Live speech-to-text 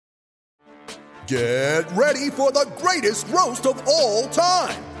Get ready for the greatest roast of all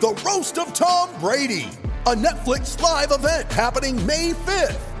time, the Roast of Tom Brady, a Netflix live event happening May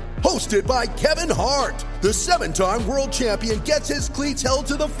 5th. Hosted by Kevin Hart, the 7-time world champion gets his cleats held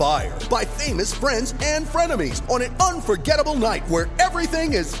to the fire by famous friends and frenemies on an unforgettable night where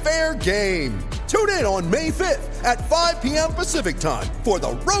everything is fair game. Tune in on May 5th at 5 p.m. Pacific time for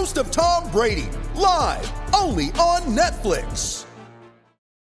the Roast of Tom Brady, live only on Netflix.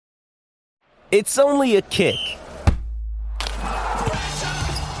 It's only a kick,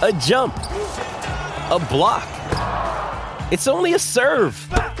 a jump, a block. It's only a serve.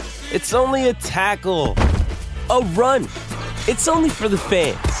 It's only a tackle, a run. It's only for the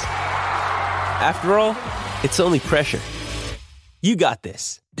fans. After all, it's only pressure. You got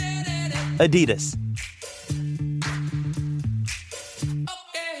this. Adidas.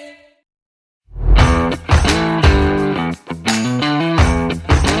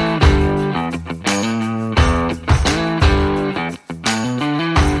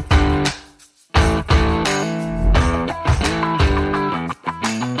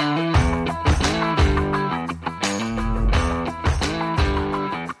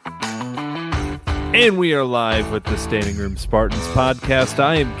 And we are live with the Standing Room Spartans podcast.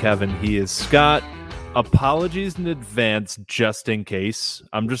 I am Kevin. He is Scott. Apologies in advance, just in case.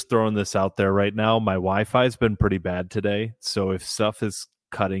 I'm just throwing this out there right now. My Wi-Fi has been pretty bad today, so if stuff is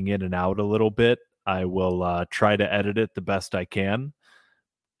cutting in and out a little bit, I will try to edit it the best I can.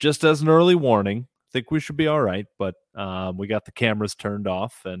 Just as an early warning, I think we should be all right, but we got the cameras turned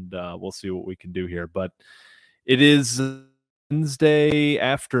off, and we'll see what we can do here. But it is Wednesday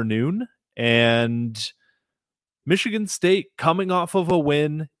afternoon, and Michigan State coming off of a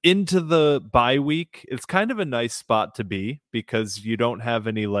win into the bye week. It's kind of a nice spot to be because you don't have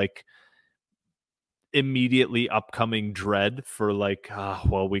any like immediately upcoming dread for like,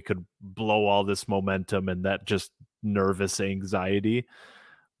 well, we could blow all this momentum and that just nervous anxiety.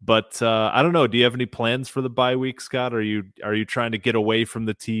 But I don't know. Do you have any plans for the bye week, Scott? Are you trying to get away from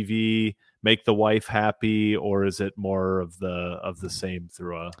the TV, make the wife happy, or is it more of the same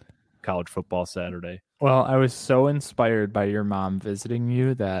through a college football Saturday? Well, I was so inspired by your mom visiting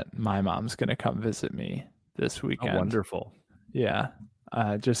you that my mom's going to come visit me this weekend. Oh, wonderful. Yeah.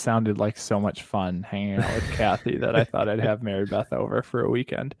 It just sounded like so much fun hanging out with Kathy that I thought I'd have Mary Beth over for a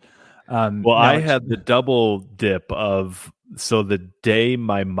weekend. I had the double dip of, so the day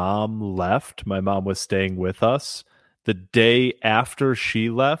my mom left, my mom was staying with us. The day after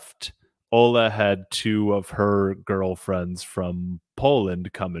she left, Ola had two of her girlfriends from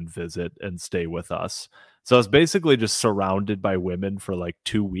Poland come and visit and stay with us. So I was basically just surrounded by women for like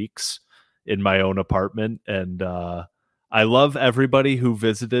 2 weeks in my own apartment. And I love everybody who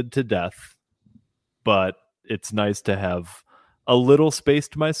visited to death, but it's nice to have a little space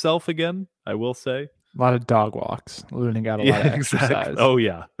to myself again, I will say. A lot of dog walks. Luna got a lot of exercise. Exactly. Oh,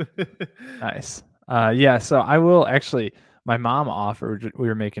 yeah. Nice. Yeah, so I will actually... My mom offered, we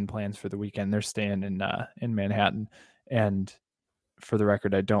were making plans for the weekend. They're staying in Manhattan. And for the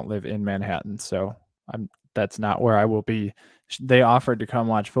record, I don't live in Manhattan, so that's not where I will be. They offered to come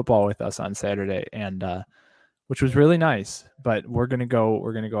watch football with us on Saturday, and which was really nice. But we're gonna go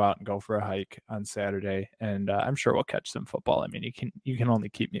out and go for a hike on Saturday, and I'm sure we'll catch some football. I mean, you can only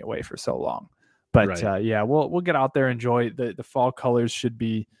keep me away for so long. But right. Yeah, we'll get out there, enjoy the fall colors should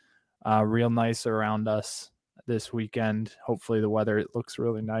be real nice around us this weekend. Hopefully the weather, it looks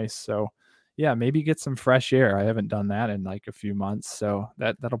really nice. So yeah, maybe get some fresh air. I haven't done that in like a few months. So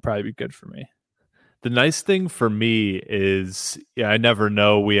that'll probably be good for me. The nice thing for me is, I never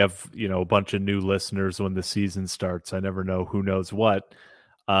know. We have, a bunch of new listeners when the season starts. I never know who knows what.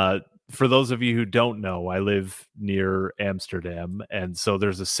 For those of you who don't know, I live near Amsterdam. And so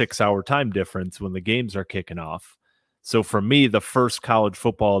there's a 6-hour time difference when the games are kicking off. So for me, the first college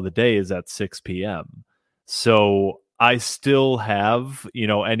football of the day is at 6 p.m. So I still have,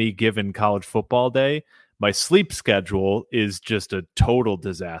 any given college football day. My sleep schedule is just a total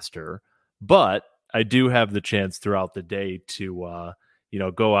disaster, but I do have the chance throughout the day to,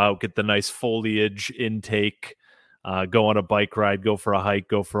 go out, get the nice foliage intake, go on a bike ride, go for a hike,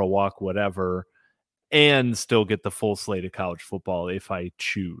 go for a walk, whatever, and still get the full slate of college football if I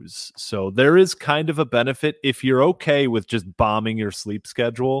choose. So there is kind of a benefit if you're okay with just bombing your sleep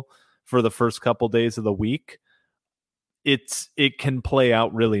schedule for the first couple days of the week. It can play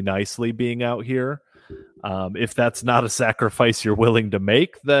out really nicely being out here. If that's not a sacrifice you're willing to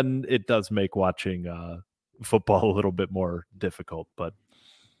make, then it does make watching football a little bit more difficult. But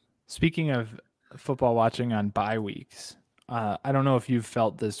speaking of football watching on bye weeks, I don't know if you've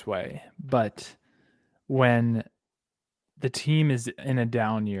felt this way, but when the team is in a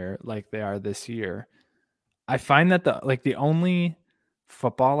down year like they are this year, I find that the only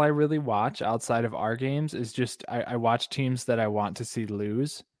football I really watch outside of our games is just I watch teams that I want to see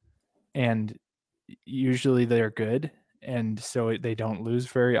lose, and usually they're good, and so they don't lose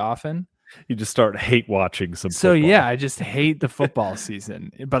very often. You just start hate watching some So football. yeah, I just hate the football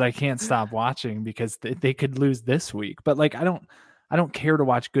season, but I can't stop watching because they could lose this week. But like I don't care to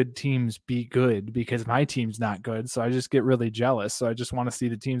watch good teams be good because my team's not good. So I just get really jealous. So I just want to see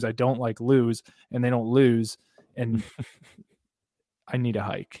the teams I don't like lose, and they don't lose. And I need a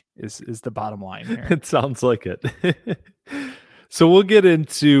hike is the bottom line here. It sounds like it. So we'll get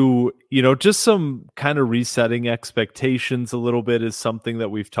into, just some kind of resetting expectations a little bit is something that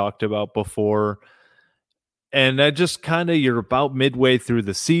we've talked about before. And I just you're about midway through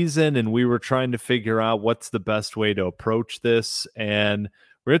the season, and we were trying to figure out what's the best way to approach this. And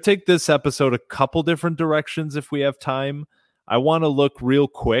we're going to take this episode a couple different directions if we have time. I want to look real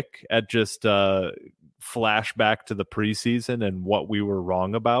quick at just flashback to the preseason and what we were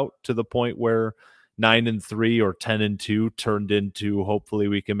wrong about, to the point where 9-3 or 10-2 turned into hopefully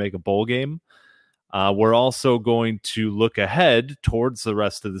we can make a bowl game. We're also going to look ahead towards the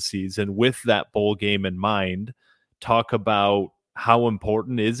rest of the season with that bowl game in mind, talk about how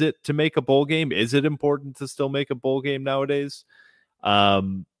important is it to make a bowl game? Is it important to still make a bowl game nowadays?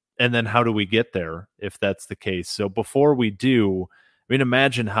 And then how do we get there if that's the case? So before we do,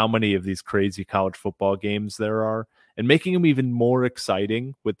 imagine how many of these crazy college football games there are, and making them even more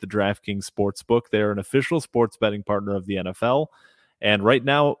exciting with the DraftKings Sportsbook. They're an official sports betting partner of the NFL. And right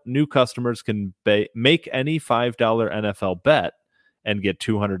now, new customers can make any $5 NFL bet and get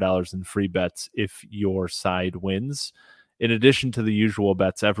 $200 in free bets if your side wins. In addition to the usual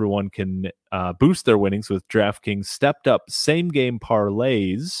bets, everyone can boost their winnings with DraftKings stepped-up same-game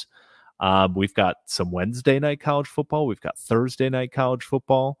parlays. We've got some Wednesday night college football. We've got Thursday night college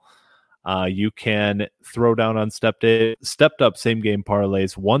football. You can throw down on stepped-up same-game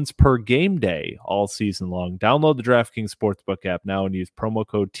parlays once per game day all season long. Download the DraftKings Sportsbook app now and use promo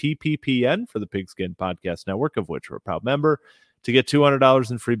code TPPN for the Pigskin Podcast Network, of which we're a proud member, to get $200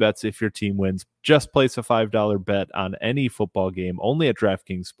 in free bets if your team wins. Just place a $5 bet on any football game only at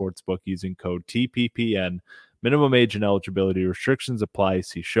DraftKings Sportsbook using code TPPN. Minimum age and eligibility restrictions apply.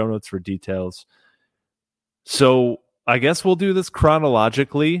 See show notes for details. So I guess we'll do this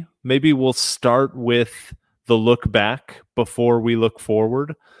chronologically. Maybe we'll start with the look back before we look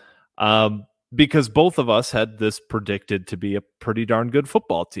forward, because both of us had this predicted to be a pretty darn good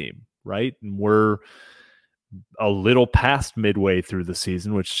football team, right? And we're a little past midway through the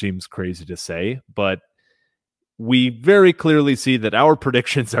season, which seems crazy to say, but we very clearly see that our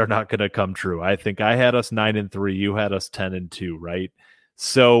predictions are not going to come true. I think I had us 9-3, you had us 10-2, right?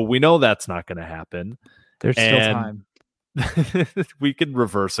 So we know that's not going to happen. There's still time. We can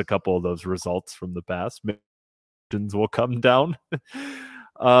reverse a couple of those results from the past. Missions will come down.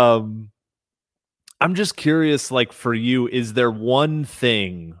 I'm just curious, like for you, is there one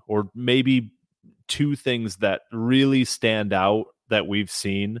thing or maybe two things that really stand out that we've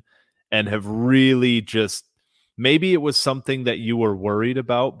seen and have really just, maybe it was something that you were worried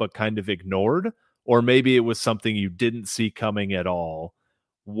about but kind of ignored, or maybe it was something you didn't see coming at all?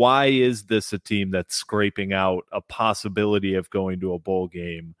 Why is this a team that's scraping out a possibility of going to a bowl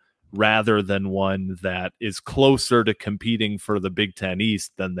game rather than one that is closer to competing for the Big Ten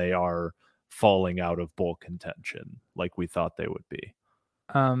East than they are falling out of bowl contention like we thought they would be?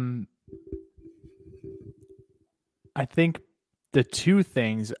 I think the two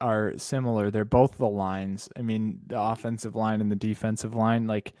things are similar. They're both the lines. I mean, the offensive line and the defensive line,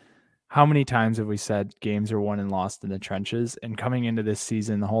 like, how many times have we said games are won and lost in the trenches? And coming into this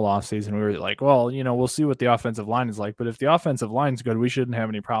season, the whole offseason, we were like, well, we'll see what the offensive line is like. But if the offensive line's good, we shouldn't have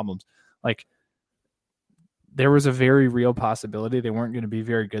any problems. Like, there was a very real possibility they weren't going to be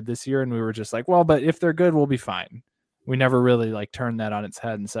very good this year. And we were just like, well, but if they're good, we'll be fine. We never really turned that on its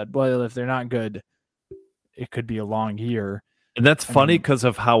head and said, well, if they're not good, it could be a long year. And that's funny because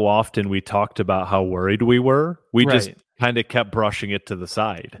of how often we talked about how worried we were. We just kind of kept brushing it to the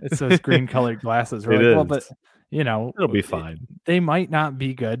side. It's those green colored glasses. We're well, but it'll be fine. They might not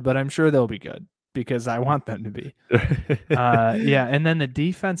be good, but I'm sure they'll be good because I want them to be. And then the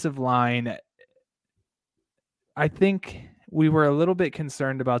defensive line, I think we were a little bit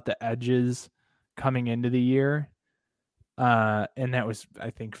concerned about the edges coming into the year. And that was, I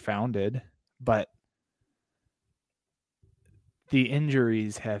think, founded, but the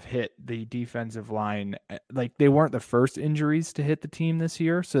injuries have hit the defensive line. Like, they weren't the first injuries to hit the team this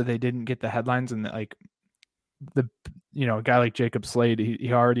year, so they didn't get the headlines. And a guy like Jacob Slade,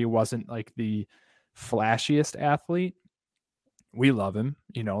 he already wasn't like the flashiest athlete. we love him.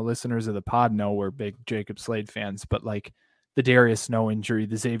 Listeners of the pod know we're big Jacob Slade fans, but like the Darius Snow injury,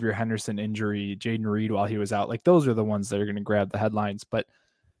 the Xavier Henderson injury, Jaden Reed while he was out, like those are the ones that are going to grab the headlines. But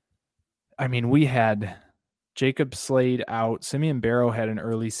I mean, we had Jacob Slade out. Simeon Barrow had an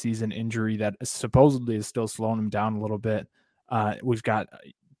early season injury that supposedly is still slowing him down a little bit. We've got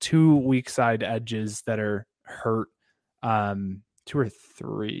 2 weak side edges that are hurt. 2 or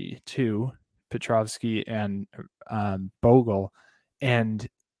 3, Petrovsky and Bogle. And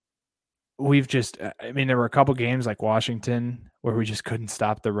we've there were a couple games like Washington where we just couldn't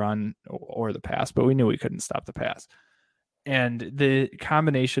stop the run or the pass, but we knew we couldn't stop the pass. And the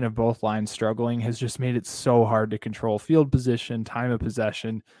combination of both lines struggling has just made it so hard to control field position, time of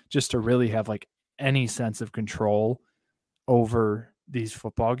possession, just to really have like any sense of control over these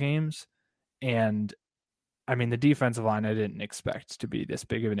football games. And I mean, the defensive line, I didn't expect to be this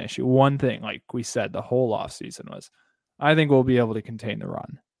big of an issue. One thing, like we said, the whole offseason was, I think we'll be able to contain the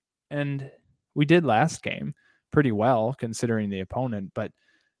run. And we did last game pretty well considering the opponent, but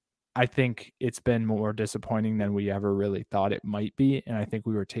I think it's been more disappointing than we ever really thought it might be. And I think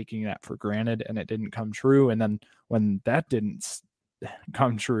we were taking that for granted and it didn't come true. And then when that didn't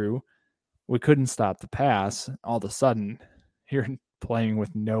come true, we couldn't stop the pass. All of a sudden, you're playing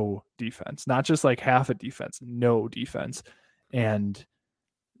with no defense, not just like half a defense, no defense. And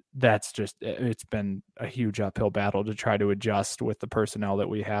that's just, it's been a huge uphill battle to try to adjust with the personnel that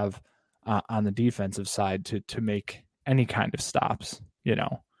we have on the defensive side to make any kind of stops,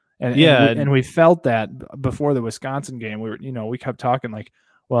 And we felt that before the Wisconsin game. We kept talking like,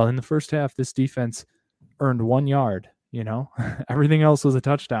 well, in the first half, this defense earned 1 yard, everything else was a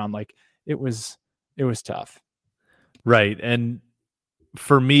touchdown. Like it was tough. Right. And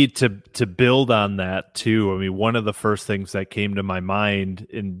for me to build on that too, I mean, one of the first things that came to my mind,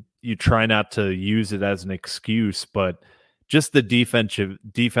 and you try not to use it as an excuse, but just the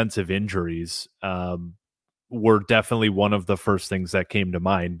defensive injuries were definitely one of the first things that came to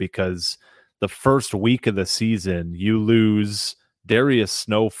mind, because the first week of the season, you lose Darius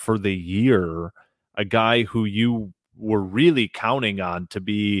Snow for the year, a guy who you were really counting on to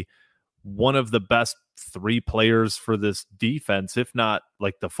be one of the best 3 players for this defense, if not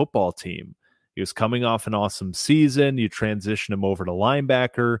like the football team. He was coming off an awesome season. You transition him over to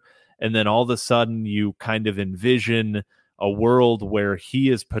linebacker, and then all of a sudden you kind of envision a world where he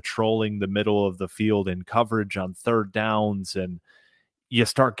is patrolling the middle of the field in coverage on third downs, and you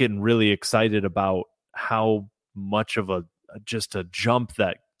start getting really excited about how much of just a jump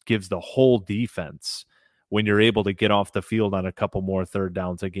that gives the whole defense when you're able to get off the field on a couple more third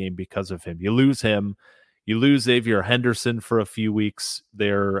downs a game because of him. You lose him. You lose Xavier Henderson for a few weeks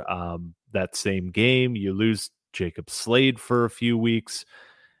there that same game. You lose Jacob Slade for a few weeks.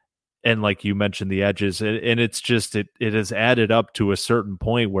 And like you mentioned, the edges, and it's just, it has added up to a certain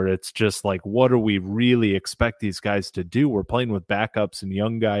point where it's just like, what do we really expect these guys to do? We're playing with backups and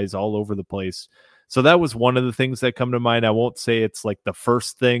young guys all over the place. So that was one of the things that come to mind. I won't say it's like the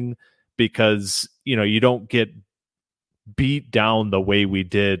first thing, because, you don't get beat down the way we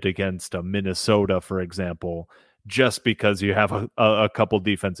did against a Minnesota, for example, just because you have a couple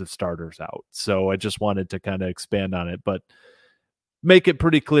defensive starters out. So I just wanted to kind of expand on it, but make it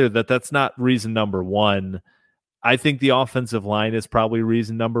pretty clear that that's not reason number one. I think the offensive line is probably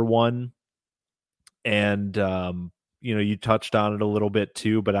reason number one. And, you touched on it a little bit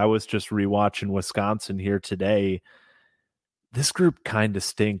too, but I was just rewatching Wisconsin here today. This group kind of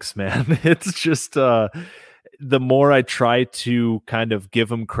stinks, man. It's just the more I try to kind of give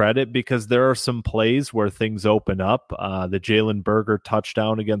them credit, because there are some plays where things open up. The Jalen Berger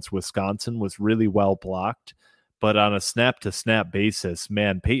touchdown against Wisconsin was really well blocked. But on a snap-to-snap basis,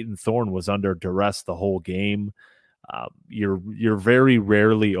 man, Peyton Thorne was under duress the whole game. You're very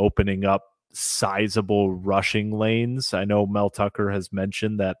rarely opening up sizable rushing lanes. I know Mel Tucker has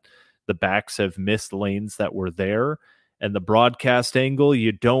mentioned that the backs have missed lanes that were there. And the broadcast angle,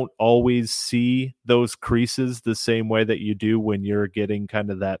 you don't always see those creases the same way that you do when you're getting kind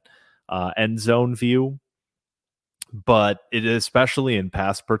of that end zone view. But it is, especially in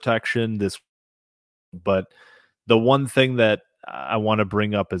pass protection, but the one thing that I want to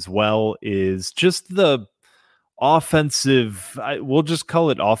bring up as well is just the offensive, we'll just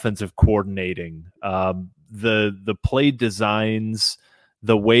call it offensive coordinating. The play designs,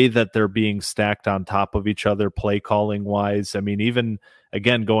 the way that they're being stacked on top of each other, play calling wise. I mean, even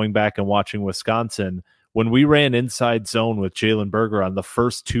again, going back and watching Wisconsin, when we ran inside zone with Jalen Berger on the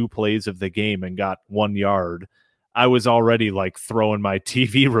first 2 plays of the game and got 1 yard, I was already like throwing my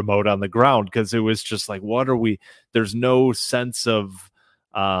TV remote on the ground, because it was just like, there's no sense of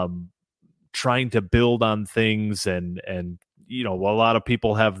trying to build on things and a lot of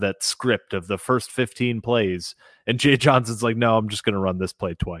people have that script of the first 15 plays, and Jay Johnson's like, no, I'm just going to run this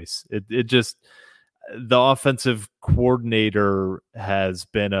play twice. It just, the offensive coordinator has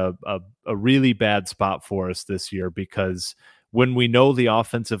been a really bad spot for us this year, because when we know the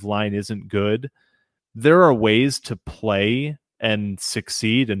offensive line isn't good, there are ways to play and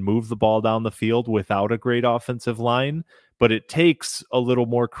succeed and move the ball down the field without a great offensive line. But it takes a little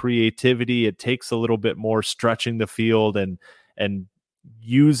more creativity. It takes a little bit more stretching the field and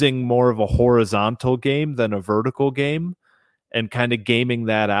using more of a horizontal game than a vertical game, and kind of gaming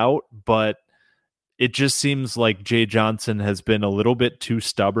that out. But it just seems like Jay Johnson has been a little bit too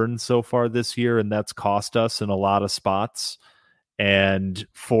stubborn so far this year, and that's cost us in a lot of spots and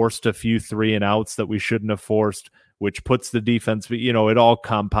forced a few 3-and-outs that we shouldn't have forced, which puts the defense, it all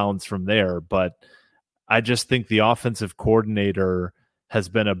compounds from there. But I just think the offensive coordinator has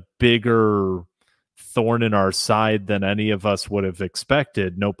been a bigger thorn in our side than any of us would have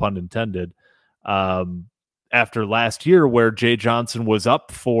expected, no pun intended, after last year, where Jay Johnson was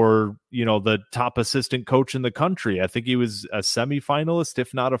up for, the top assistant coach in the country. I think he was a semifinalist,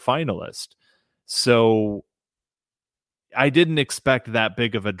 if not a finalist. So I didn't expect that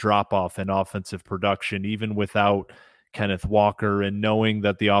big of a drop-off in offensive production, even without Kenneth Walker, and knowing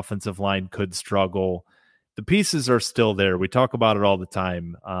that the offensive line could struggle. The pieces are still there. We talk about it all the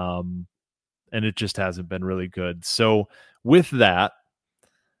time, and it just hasn't been really good. So with that,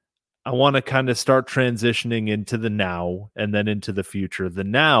 I want to kind of start transitioning into the now and then into the future. The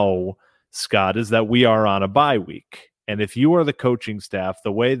now, Scott, is that we are on a bye week. And if you are the coaching staff,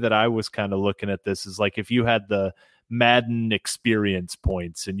 the way that I was kind of looking at this is like if you had the Madden experience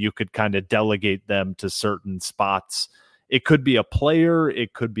points and you could kind of delegate them to certain spots. It could be a player,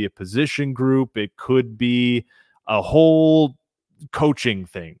 it could be a position group, it could be a whole coaching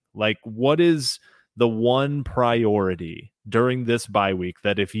thing. Like, what is the one priority during this bye week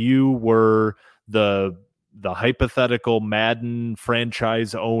that if you were the hypothetical Madden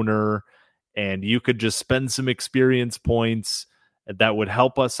franchise owner and you could just spend some experience points that would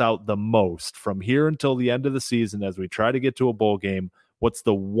help us out the most from here until the end of the season as we try to get to a bowl game? What's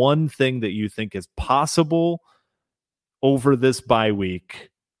the one thing that you think is possible over this bye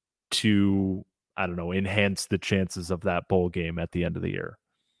week to, I don't know, enhance the chances of that bowl game at the end of the year?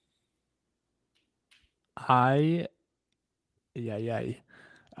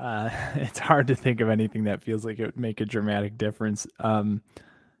 It's hard to think of anything that feels like it would make a dramatic difference.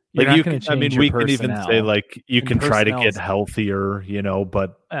 We can even say like you can try to get healthier,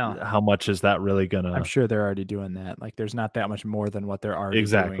 but how much is that really gonna? I'm sure they're already doing that. Like, there's not that much more than what they're already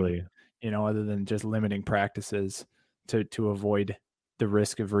doing, other than just limiting practices to avoid the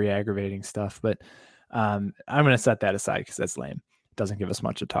risk of re-aggravating stuff. But I'm going to set that aside because that's lame. It doesn't give us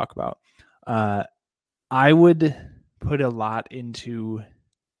much to talk about. I would put a lot into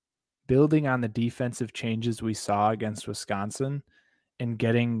building on the defensive changes we saw against Wisconsin and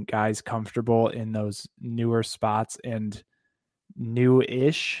getting guys comfortable in those newer spots and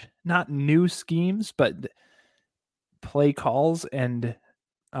new-ish, not new schemes, but play calls and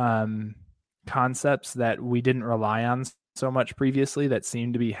concepts that we didn't rely on so much previously that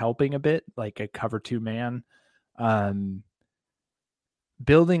seemed to be helping a bit, like a cover 2 man.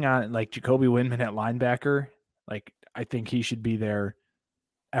 Building on like Jacoby Windman at linebacker, like I think he should be there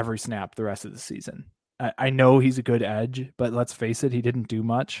every snap the rest of the season. I know he's a good edge, but let's face it, he didn't do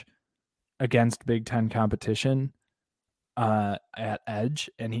much against Big Ten competition at edge,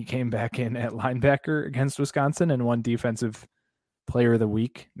 and he came back in at linebacker against Wisconsin and won Defensive Player of the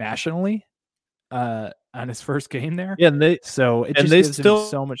Week nationally on his first game there. Yeah, and they still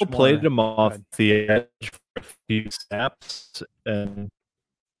so much played him off the edge for a few snaps, and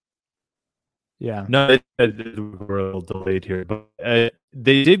yeah, no, we're a little delayed here, but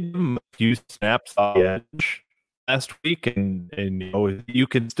they did give him a few snaps off the edge last week, and you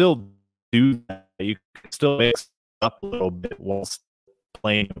can still do that. You can still mix up a little bit whilst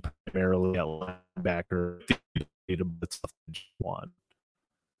playing primarily at linebacker.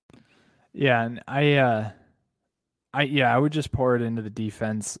 Yeah, and I would just pour it into the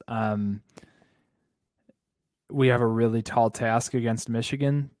defense. We have a really tall task against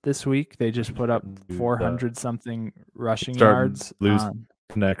Michigan this week. They just put up 400 something rushing yards. Lose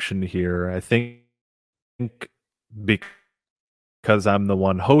connection here. I think because I'm the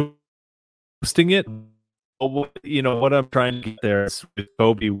one hosting it. What I'm trying to get there is with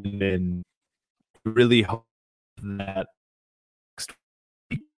Kobe and really hope that next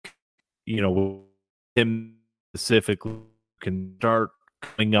week, him specifically can start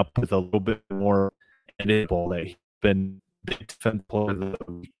coming up with a little bit more ball that he's been Big Defensive Player of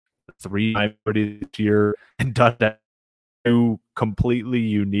the 3 times this year and done that two completely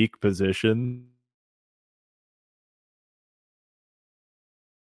unique positions.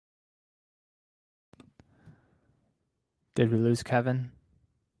 Did we lose Kevin?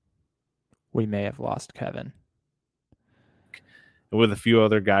 We may have lost Kevin. With a few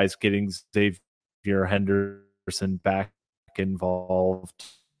other guys getting Xavier Henderson back involved,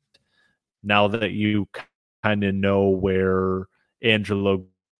 now that you kind of know where Angelo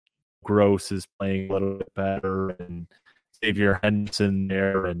Gross is playing a little bit better, and Xavier Henderson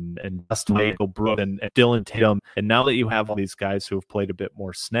there, and Justin Michael Brook and Dylan Tatum, and now that you have all these guys who have played a bit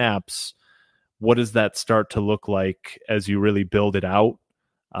more snaps, what does that start to look like as you really build it out?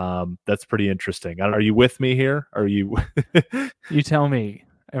 That's pretty interesting. Are you with me here? Are you? You tell me.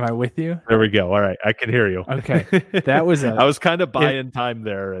 Am I with you? There we go. All right, I can hear you. Okay, that was I was kind of buying time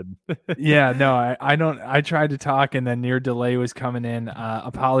there, and yeah, no, I don't. I tried to talk, and then near delay was coming in.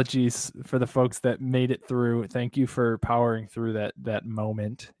 Apologies for the folks that made it through. Thank you for powering through that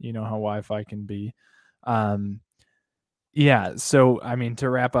moment. You know how Wi-Fi can be. Yeah, so I mean, to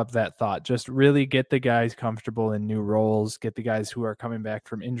wrap up that thought, just really get the guys comfortable in new roles, get the guys who are coming back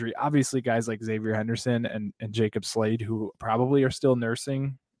from injury. Obviously, guys like Xavier Henderson and Jacob Slade, who probably are still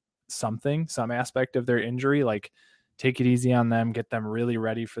nursing some aspect of their injury, like take it easy on them, get them really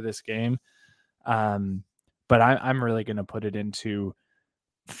ready for this game. But I'm really going to put it into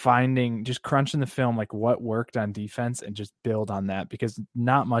just crunching the film, like what worked on defense, and just build on that, because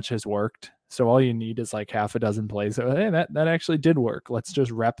not much has worked. So all you need is like half a dozen plays. So, hey, that actually did work. Let's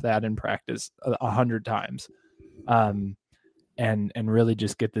just rep that in practice 100 times. And really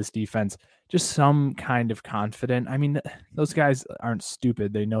just get this defense just some kind of confident. I mean, those guys aren't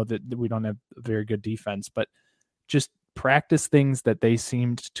stupid. They know that we don't have a very good defense, but just practice things that they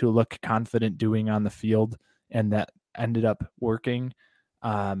seemed to look confident doing on the field and that ended up working.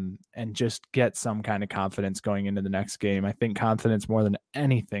 And just get some kind of confidence going into the next game. I think confidence more than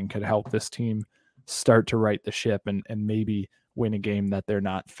anything could help this team start to right the ship and maybe win a game that they're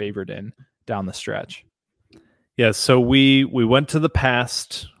not favored in down the stretch. Yeah, so we went to the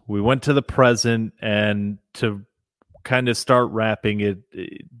past, we went to the present, and to kind of start wrapping it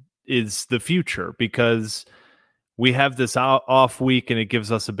is the future, because we have this off week and it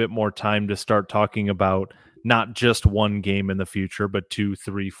gives us a bit more time to start talking about not just one game in the future, but 2,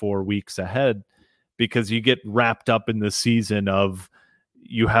 3, 4 weeks ahead, because you get wrapped up in the season of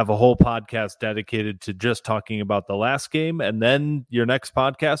you have a whole podcast dedicated to just talking about the last game. And then your next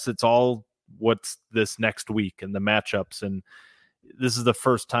podcast, it's all what's this next week and the matchups. And this is the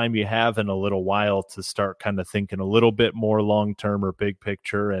first time you have in a little while to start kind of thinking a little bit more long-term or big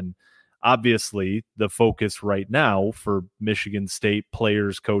picture. And obviously the focus right now for Michigan State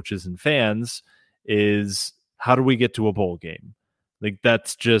players, coaches, and fans is how do we get to a bowl game? Like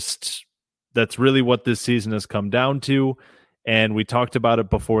that's really what this season has come down to. And we talked about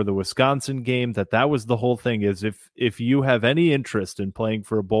it before the Wisconsin game, that was the whole thing, is if you have any interest in playing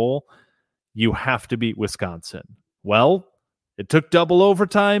for a bowl, you have to beat Wisconsin. Well, it took double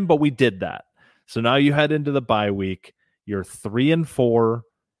overtime, but we did that. So now you head into the bye week, you're 3-4.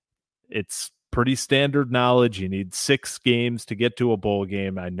 It's pretty standard knowledge. You need 6 games to get to a bowl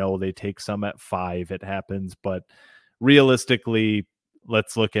game. I know they take some at 5. It happens, but realistically,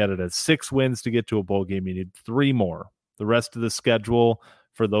 let's look at it as 6 wins to get to a bowl game. You need 3 more. The rest of the schedule,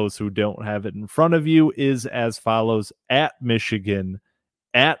 for those who don't have it in front of you, is as follows: at Michigan,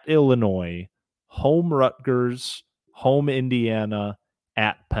 at Illinois, home Rutgers, home Indiana,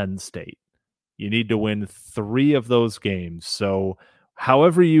 at Penn State. You need to win 3 of those games. So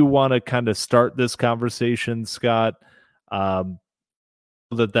however you want to kind of start this conversation, Scott,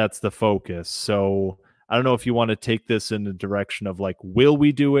 that's the focus. So I don't know if you want to take this in the direction of like, will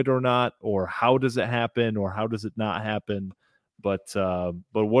we do it or not, or how does it happen, or how does it not happen? But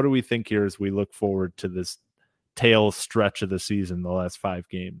what do we think here as we look forward to this tail stretch of the season, the last 5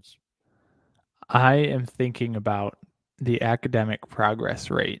 games? I am thinking about the academic progress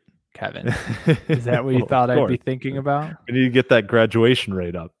rate, Kevin. Is that what you thought I'd be thinking about? We need to get that graduation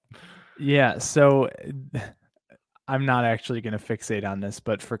rate up. Yeah, so I'm not actually going to fixate on this,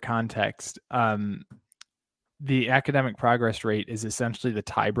 but for context, the academic progress rate is essentially the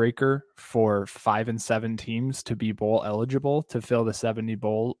tiebreaker for 5 and 7 teams to be bowl eligible, to fill the 70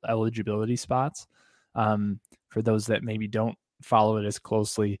 bowl eligibility spots. For those that maybe don't follow it as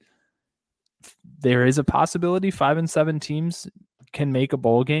closely, there is a possibility 5 and 7 teams can make a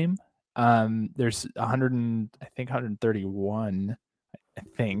bowl game. There's 131, I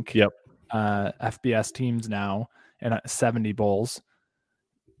think. Yep. FBS teams now and 70 bowls.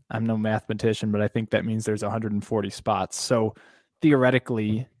 I'm no mathematician, but I think that means there's 140 spots. So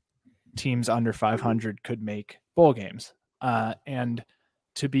theoretically, teams under 500 could make bowl games. And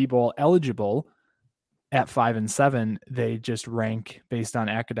to be bowl eligible at 5 and 7, they just rank based on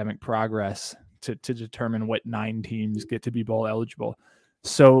academic progress to determine what 9 teams get to be bowl eligible.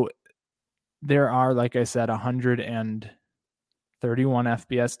 So there are, like I said, 131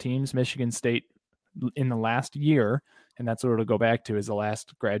 FBS teams. Michigan State in the last year, and that's what it'll go back to, is the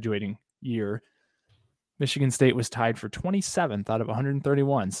last graduating year. Michigan State was tied for 27th out of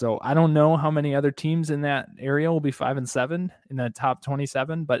 131. So I don't know how many other teams in that area will be 5 and 7 in the top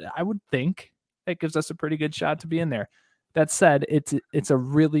 27, but I would think that gives us a pretty good shot to be in there. That said, it's a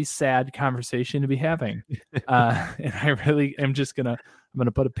really sad conversation to be having. And I really am I'm going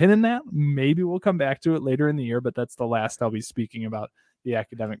to put a pin in that. Maybe we'll come back to it later in the year, but that's the last I'll be speaking about the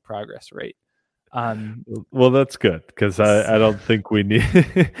academic progress rate. Well, that's good, because I don't think we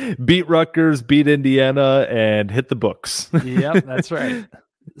need beat Rutgers, beat Indiana, and hit the books. Yep, that's right.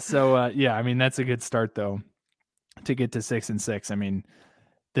 So, yeah, I mean, that's a good start, though, to get to 6 and 6. I mean,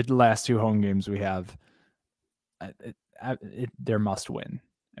 the last 2 home games we have, they're must win.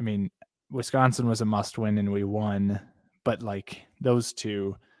 I mean, Wisconsin was a must win and we won, but like those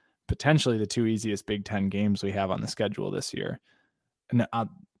two, potentially the 2 easiest Big Ten games we have on the schedule this year, and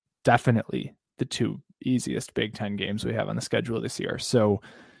definitely the 2 easiest Big Ten games we have on the schedule this year. So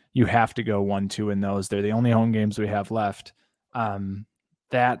you have to go 1-2 in those. They're the only home games we have left.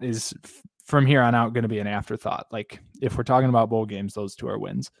 That is from here on out going to be an afterthought. Like if we're talking about bowl games, those 2 are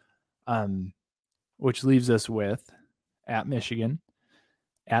wins, which leaves us with at Michigan,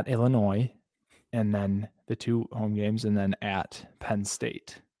 at Illinois, and then the 2 home games, and then at Penn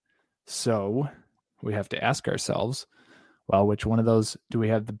State. So we have to ask ourselves, well, which one of those do we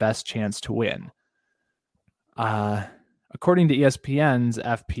have the best chance to win? According to ESPN's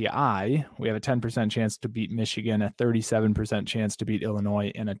FPI, we have a 10% chance to beat Michigan, a 37% chance to beat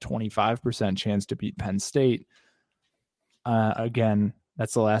Illinois, and a 25% chance to beat Penn State. Again,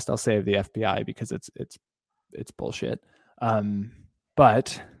 that's the last I'll say of the FPI because it's bullshit.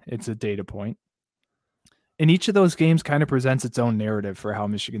 But it's a data point. And each of those games kind of presents its own narrative for how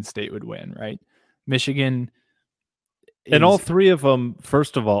Michigan State would win, right? Michigan and all 3 of them,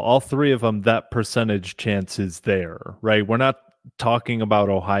 first of all, that percentage chance is there, right? We're not talking about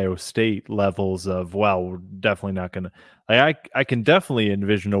Ohio State levels of, well, we're definitely not going to. I can definitely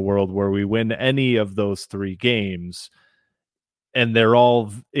envision a world where we win any of those 3 games, and they're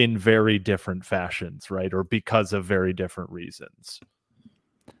all in very different fashions, right? Or because of very different reasons.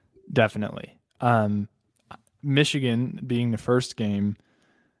 Definitely. Michigan being the first game.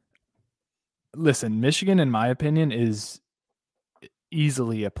 Listen, Michigan, in my opinion, is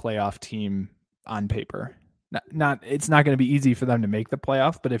easily a playoff team on paper. It's not going to be easy for them to make the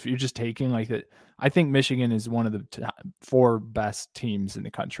playoff, but if you're just taking like that, I think Michigan is one of the 4 best teams in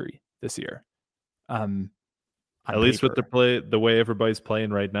the country this year. At least with the way everybody's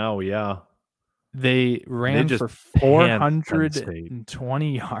playing right now, yeah. They ran for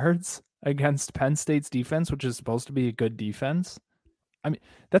 420 yards against Penn State's defense, which is supposed to be a good defense. I mean,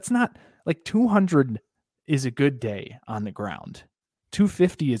 that's not like 200 is a good day on the ground.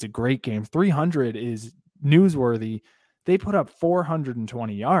 250 is a great game. 300 is newsworthy. They put up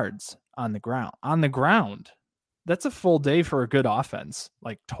 420 yards on the ground. That's a full day for a good offense,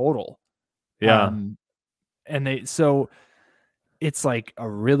 like total. Yeah. So it's like a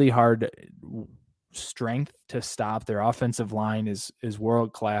really hard strength to stop. Their offensive line is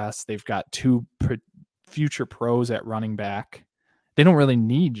world class. They've got 2 future pros at running back. They don't really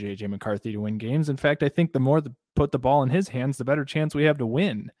need JJ McCarthy to win games. In fact, I think the more they put the ball in his hands, the better chance we have to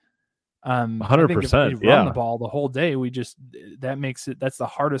win. 100%. If we run the ball the whole day, that's the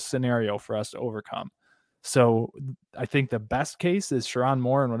hardest scenario for us to overcome. So I think the best case is Sherrone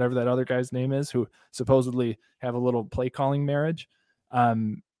Moore and whatever that other guy's name is, who supposedly have a little play calling marriage.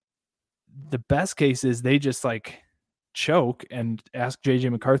 The best case is they just like choke and ask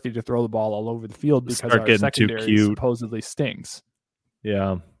JJ McCarthy to throw the ball all over the field because our secondary supposedly stinks.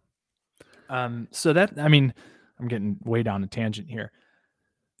 Yeah. So that, I mean, I'm getting way down a tangent here.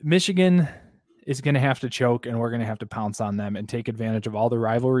 Michigan is going to have to choke, and we're going to have to pounce on them and take advantage of all the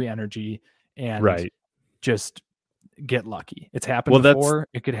rivalry energy and just get lucky. It's happened before.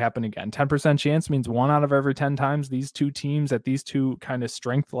 It could happen again. 10% chance means 1 out of every 10 times these 2 teams at these 2 kind of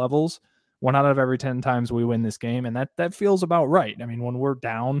strength levels, 1 out of every 10 times we win this game. And that feels about right. I mean, when we're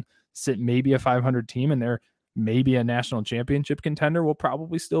down, sit maybe a 500 team and they're maybe a national championship contender, we'll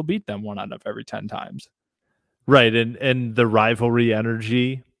probably still beat them 1 out of every 10 times. Right. And the rivalry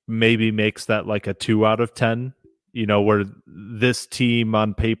energy maybe makes that like a 2 out of 10, where this team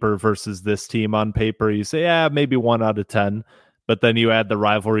on paper versus this team on paper, you say, yeah, maybe 1 out of 10. But then you add the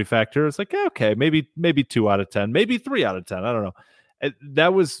rivalry factor. It's like, okay, maybe 2 out of 10, maybe 3 out of 10. I don't know.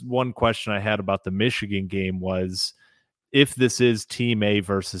 That was one question I had about the Michigan game was if this is Team A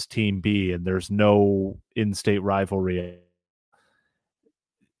versus Team B and there's no in-state rivalry,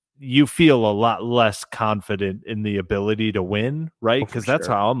 you feel a lot less confident in the ability to win, right? Because that's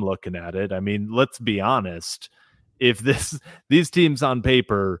how I'm looking at it. I mean, let's be honest. If these teams on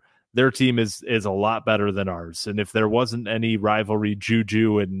paper, their team is a lot better than ours. And if there wasn't any rivalry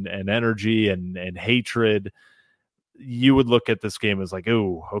juju and energy and hatred, you would look at this game as like,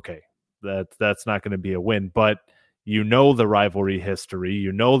 oh, okay, that's not going to be a win. But you know the rivalry history,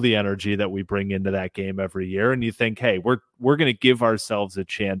 you know the energy that we bring into that game every year, and you think, hey, we're going to give ourselves a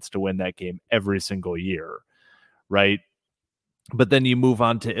chance to win that game every single year, right? But then you move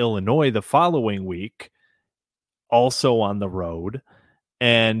on to Illinois the following week, also on the road,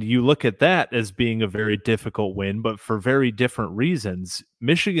 and you look at that as being a very difficult win, but for very different reasons.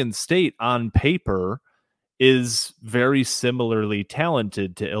 Michigan State on paper is very similarly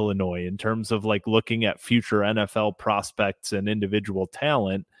talented to Illinois in terms of like looking at future NFL prospects and individual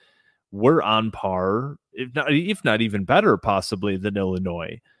talent. We're on par, if not even better, possibly than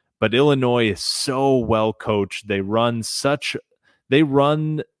Illinois. But Illinois is so well coached. They run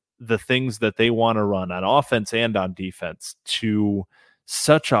the things that they want to run on offense and on defense to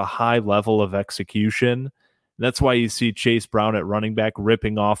such a high level of execution. That's why you see Chase Brown at running back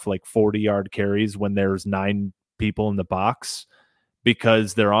ripping off like 40-yard carries when there's 9 people in the box,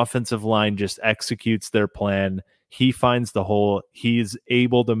 because their offensive line just executes their plan. He finds the hole. He's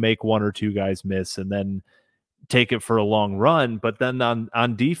able to make 1 or 2 guys miss and then take it for a long run. But then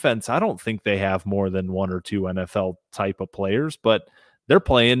on defense, I don't think they have more than 1 or 2 NFL type of players, but they're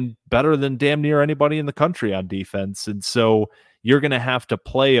playing better than damn near anybody in the country on defense. And so you're going to have to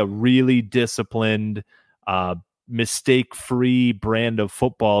play a really disciplined, mistake-free brand of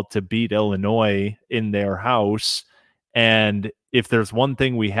football to beat Illinois in their house. And if there's one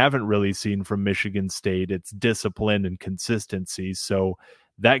thing we haven't really seen from Michigan State, it's discipline and consistency. So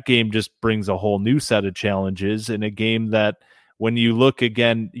that game just brings a whole new set of challenges in a game that when you look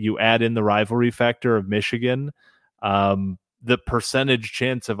again, you add in the rivalry factor of Michigan, the percentage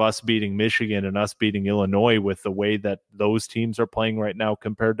chance of us beating Michigan and us beating Illinois with the way that those teams are playing right now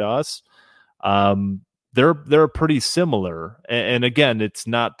compared to us, they're pretty similar. And again, it's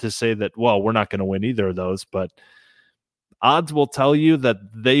not to say that, well, we're not going to win either of those, but odds will tell you that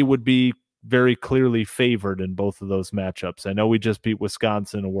they would be very clearly favored in both of those matchups. I know we just beat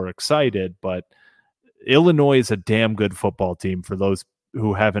Wisconsin and we're excited, but Illinois is a damn good football team for those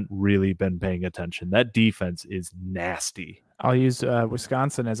who haven't really been paying attention. That defense is nasty. I'll use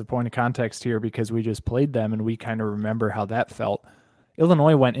Wisconsin as a point of context here because we just played them and we kind of remember how that felt.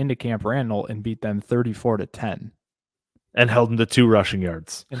 Illinois went into Camp Randall and beat them 34-10. And held them to 2 rushing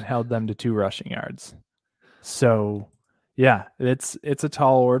yards. So, yeah, it's a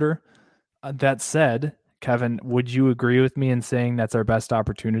tall order. That said, Kevin, would you agree with me in saying that's our best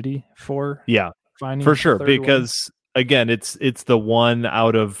opportunity for finding for sure? Because again, it's the one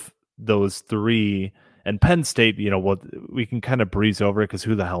out of those 3, and Penn State, we can kind of breeze over it because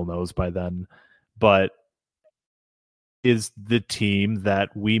who the hell knows by then, but is the team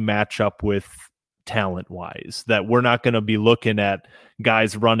that we match up with talent-wise, that we're not going to be looking at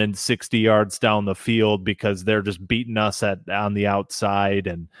guys running 60 yards down the field because they're just beating us on the outside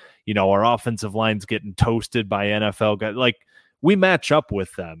and, our offensive line's getting toasted by NFL guys. Like, we match up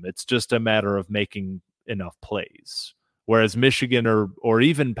with them. It's just a matter of making enough plays. Whereas Michigan or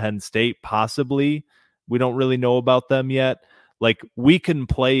even Penn State, possibly, we don't really know about them yet. Like, we can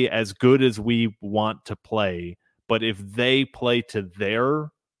play as good as we want to play, but if they play to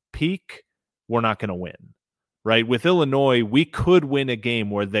their peak, we're not going to win, right? With Illinois, we could win a game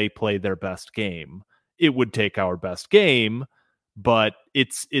where they play their best game. It would take our best game, but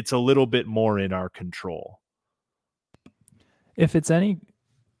it's a little bit more in our control. If it's any,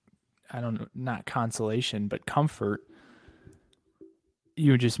 I don't know, not consolation, but comfort,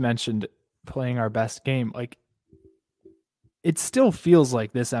 you just mentioned playing our best game. Like, it still feels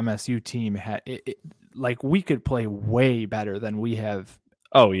like this MSU team like we could play way better than we have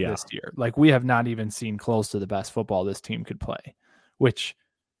this year. Like, we have not even seen close to the best football this team could play, which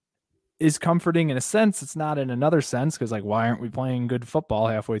is comforting in a sense. It's not in another sense, because like, why aren't we playing good football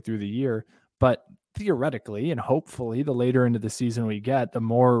halfway through the year? But theoretically and hopefully the later into the season we get, the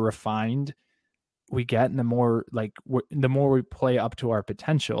more refined we get and the more we play up to our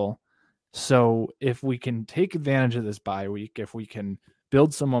potential. So if we can take advantage of this bye week, if we can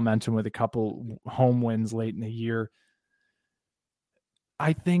build some momentum with a couple home wins late in the year,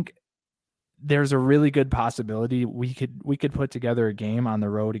 I think there's a really good possibility we could put together a game on the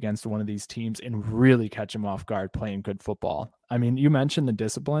road against one of these teams and really catch them off guard playing good football. I mean, you mentioned the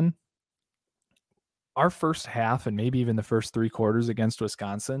discipline. Our first half and maybe even the first 3 quarters against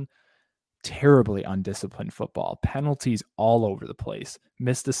Wisconsin, terribly undisciplined football. Penalties all over the place.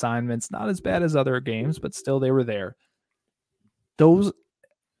 Missed assignments, not as bad as other games, but still they were there. Those,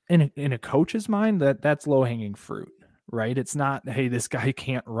 in a coach's mind, that's low-hanging fruit, right? It's not, hey, this guy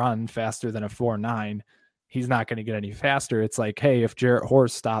can't run faster than a 4.9. He's not going to get any faster. It's like, hey, if Jarrett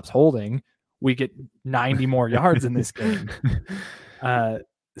Horst stops holding, we get 90 more yards in this game.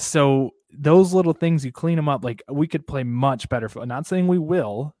 So those little things, you clean them up. Like, we could play much better. I'm not saying we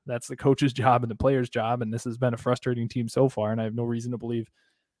will. That's the coach's job and the player's job. And this has been a frustrating team so far. And I have no reason to believe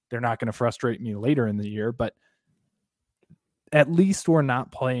they're not going to frustrate me later in the year. But at least we're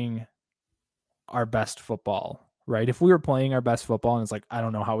not playing our best football, right? If we were playing our best football and it's like, I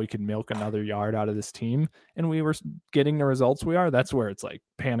don't know how we could milk another yard out of this team, and we were getting the results we are, that's where it's like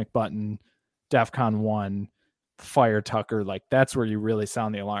panic button, DEFCON 1, fire Tucker. Like, that's where you really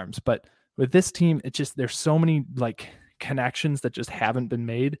sound the alarms. But with this team, it just, there's so many like connections that just haven't been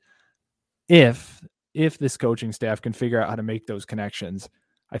made. If this coaching staff can figure out how to make those connections,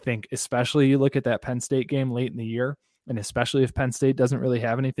 I think, especially you look at that Penn State game late in the year, and especially if Penn State doesn't really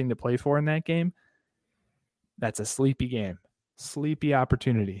have anything to play for in that game, that's a sleepy game, sleepy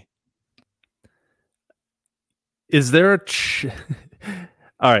opportunity. Is there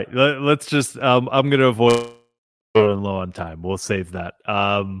all right, let's just, I'm going to avoid going low on time. We'll save that.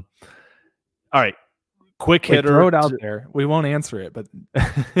 All right. Quick hitter. Throw it out there. We won't answer it, but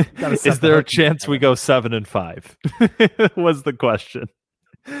is there a chance we go 7-5? Was the question.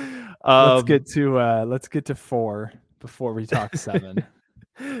 Let's get to 4 before we talk 7.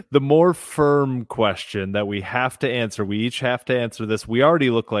 The more firm question that we have to answer, we each have to answer this. We already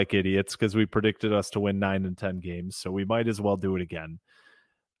look like idiots because we predicted us to win 9 and 10 games, so we might as well do it again.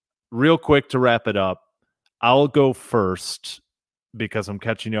 Real quick to wrap it up, I'll go first because I'm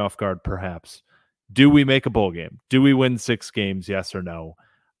catching you off guard, perhaps. Do we make a bowl game? Do we win 6 games? Yes or no?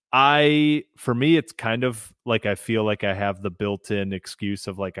 For me, it's kind of like I feel like I have the built-in excuse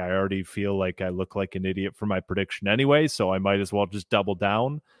of like I already feel like I look like an idiot for my prediction anyway, so I might as well just double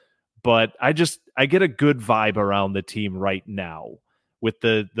down. But I get a good vibe around the team right now with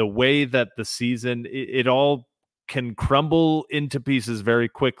the way that the season, it all can crumble into pieces very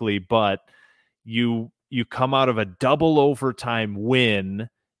quickly, but you come out of a double overtime win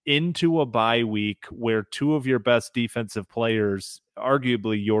into a bye week where 2 of your best defensive players,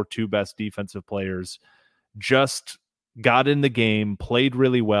 arguably your 2 best defensive players, just got in the game, played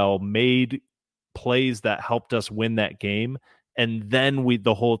really well, made plays that helped us win that game. And then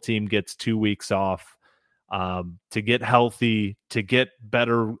the whole team gets 2 weeks off to get healthy, to get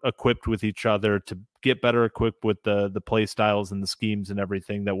better equipped with each other, to get better equipped with the play styles and the schemes and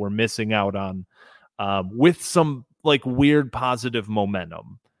everything that we're missing out on, with some like weird positive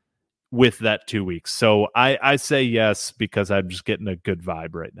momentum with that 2 weeks. So I say yes, because I'm just getting a good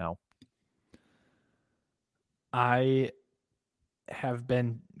vibe right now. I have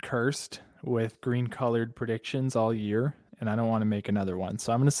been cursed with green colored predictions all year, and I don't want to make another one.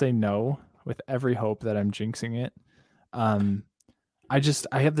 So I'm going to say no with every hope that I'm jinxing it.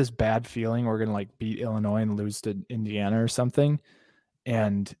 I have this bad feeling we're going to like beat Illinois and lose to Indiana or something.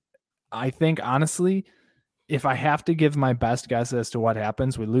 And I think honestly, if I have to give my best guess as to what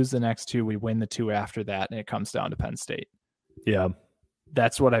happens, we lose the next 2, we win the 2 after that, and it comes down to Penn State. Yeah.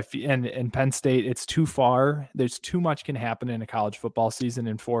 That's what I feel. And Penn State, it's too far. There's too much can happen in a college football season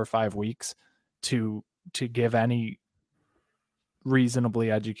in 4 or 5 weeks to give any reasonably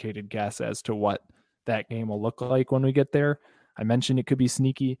educated guess as to what that game will look like when we get there. I mentioned it could be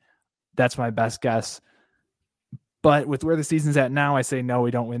sneaky. That's my best guess. But with where the season's at now, I say no,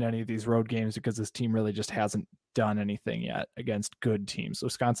 we don't win any of these road games because this team really just hasn't done anything yet against good teams.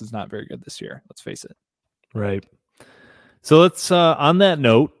 Wisconsin's not very good this year. Let's face it. Right. So let's, on that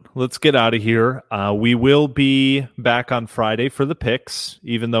note, let's get out of here. We will be back on Friday for the picks,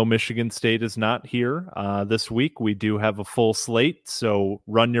 even though Michigan State is not here this week. We do have a full slate, so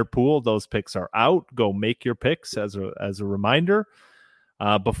run your pool. Those picks are out. Go make your picks as a reminder.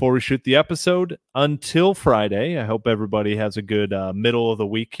 Before we shoot the episode, until Friday, I hope everybody has a good middle of the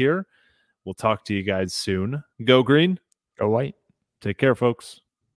week here. We'll talk to you guys soon. Go Green. Go White. Take care, folks.